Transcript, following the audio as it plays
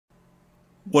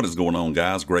What is going on,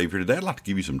 guys? Grave here. Today I'd like to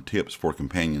give you some tips for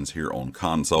companions here on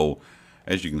console.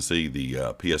 As you can see, the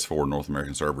PS4 North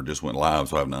American server just went live,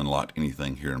 so I haven't unlocked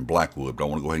anything here in Blackwood. But I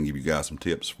want to go ahead and give you guys some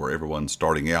tips for everyone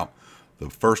starting out. The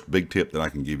first big tip that I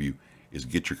can give you is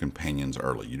get your companions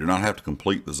early. You do not have to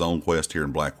complete the zone quest here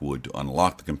in Blackwood to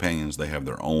unlock the companions. They have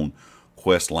their own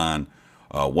quest line.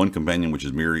 One companion, which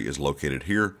is Miri, is located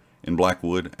here in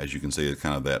Blackwood. As you can see, it's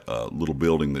kind of that little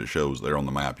building that it shows there on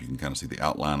the map. You can kind of see the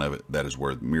outline of it. That is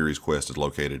where Miri's quest is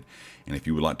located. And if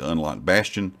you would like to unlock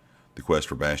Bastion, the quest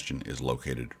for Bastion is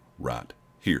located right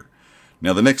here.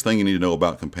 Now, the next thing you need to know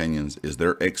about companions is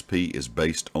their XP is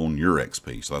based on your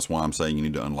XP. So that's why I'm saying you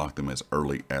need to unlock them as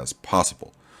early as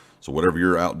possible. So whatever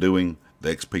you're out doing,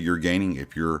 the XP you're gaining,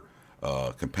 if your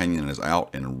companion is out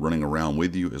and running around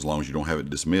with you, as long as you don't have it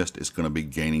dismissed, it's going to be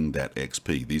gaining that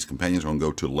XP. These companions are going to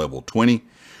go to level 20.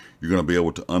 You're going to be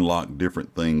able to unlock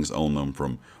different things on them,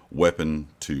 from weapon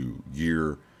to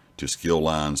gear to skill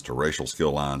lines to racial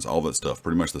skill lines, all that stuff.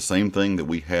 Pretty much the same thing that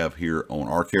we have here on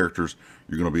our characters,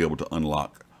 you're going to be able to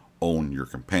unlock on your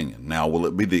companion. Now, will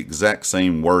it be the exact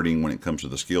same wording when it comes to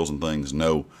the skills and things?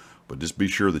 No, but just be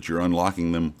sure that you're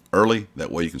unlocking them early.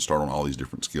 That way you can start on all these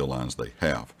different skill lines they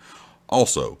have.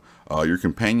 Also, your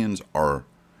companions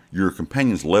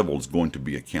level is going to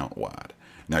be account wide.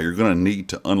 Now, you're going to need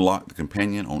to unlock the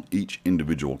companion on each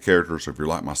individual character. So if you're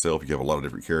like myself, you have a lot of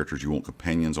different characters, you want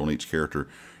companions on each character,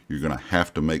 you're going to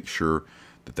have to make sure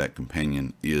that that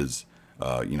companion is,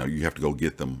 you have to go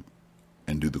get them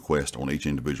and do the quest on each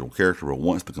individual character. But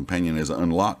once the companion is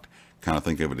unlocked, kind of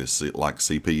think of it as like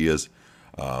CP is.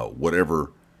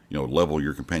 Whatever level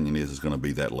your companion is going to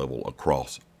be that level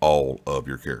across all of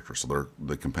your characters. So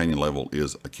the companion level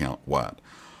is account wide.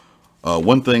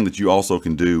 One thing that you also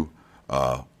can do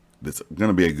that's going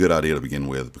to be a good idea to begin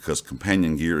with, because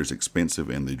companion gear is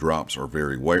expensive and the drops are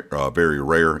very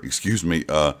rare. Excuse me.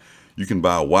 You can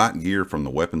buy white gear from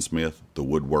the weaponsmith, the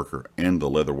woodworker, and the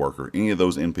leatherworker. Any of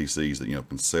those NPCs that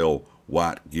can sell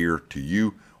white gear to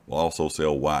you will also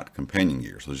sell white companion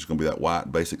gear. So there's just going to be that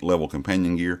white basic level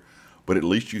companion gear. But at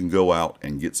least you can go out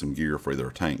and get some gear for either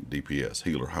a tank, DPS,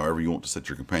 healer, however you want to set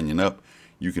your companion up.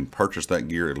 You can purchase that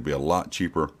gear. It'll be a lot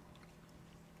cheaper,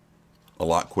 a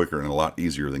lot quicker, and a lot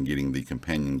easier than getting the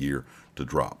companion gear to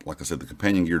drop. Like I said, the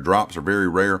companion gear drops are very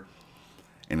rare.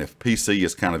 And if PC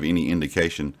is kind of any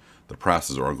indication, the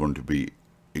prices are going to be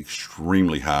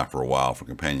extremely high for a while for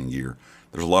companion gear.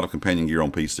 There's a lot of companion gear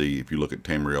on PC. If you look at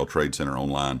Tamriel Trade Center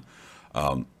online,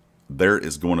 there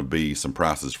is going to be some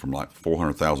prices from like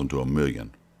 400,000 to $1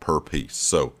 million per piece.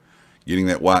 So getting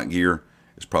that white gear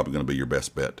is probably going to be your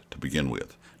best bet to begin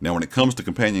with. Now, when it comes to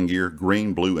companion gear,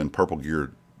 green, blue, and purple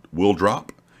gear will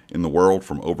drop in the world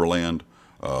from overland,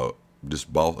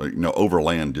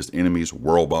 overland, just enemies,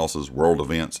 world bosses, world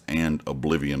events, and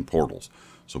oblivion portals.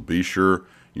 So be sure,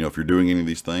 if you're doing any of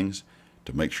these things,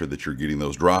 to make sure that you're getting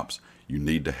those drops, you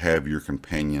need to have your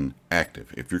companion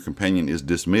active. If your companion is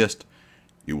dismissed,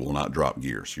 it will not drop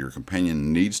gear. So your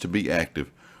companion needs to be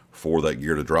active for that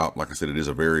gear to drop. Like I said, it is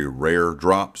a very rare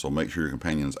drop, so make sure your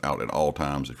companion's out at all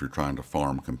times if you're trying to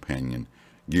farm companion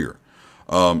gear.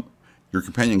 Your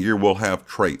companion gear will have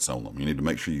traits on them. You need to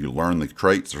make sure you learn the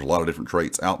traits. There's a lot of different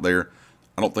traits out there.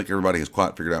 I don't think everybody has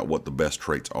quite figured out what the best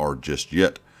traits are just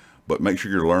yet, but make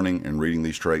sure you're learning and reading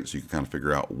these traits so you can kind of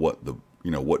figure out what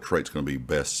what trait's going to be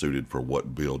best suited for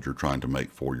what build you're trying to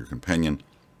make for your companion.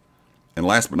 And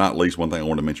last but not least, one thing I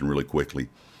want to mention really quickly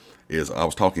is I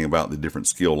was talking about the different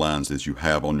skill lines that you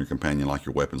have on your companion, like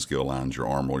your weapon skill lines, your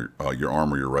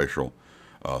armor, your racial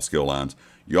skill lines.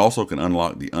 You also can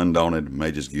unlock the Undaunted,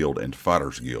 Mages Guild, and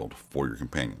Fighters Guild for your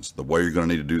companions. The way you're going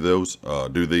to need to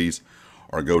do these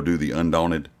are go do the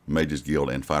Undaunted, Mages Guild,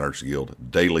 and Fighters Guild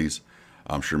dailies.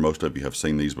 I'm sure most of you have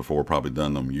seen these before, probably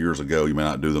done them years ago. You may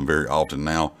not do them very often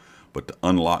now, but to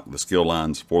unlock the skill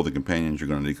lines for the companions, you're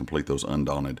going to need to complete those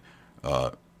Undaunted,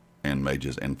 and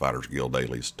Mages and Fighters Guild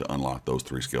dailies to unlock those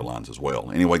 3 skill lines as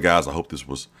well. Anyway, guys, I hope this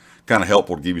was kind of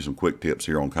helpful to give you some quick tips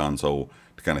here on console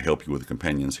to kind of help you with the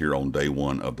companions here on day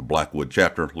 1 of the Blackwood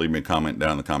chapter. Leave me a comment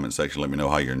down in the comment section. Let me know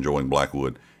how you're enjoying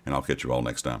Blackwood, and I'll catch you all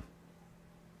next time.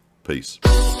 Peace.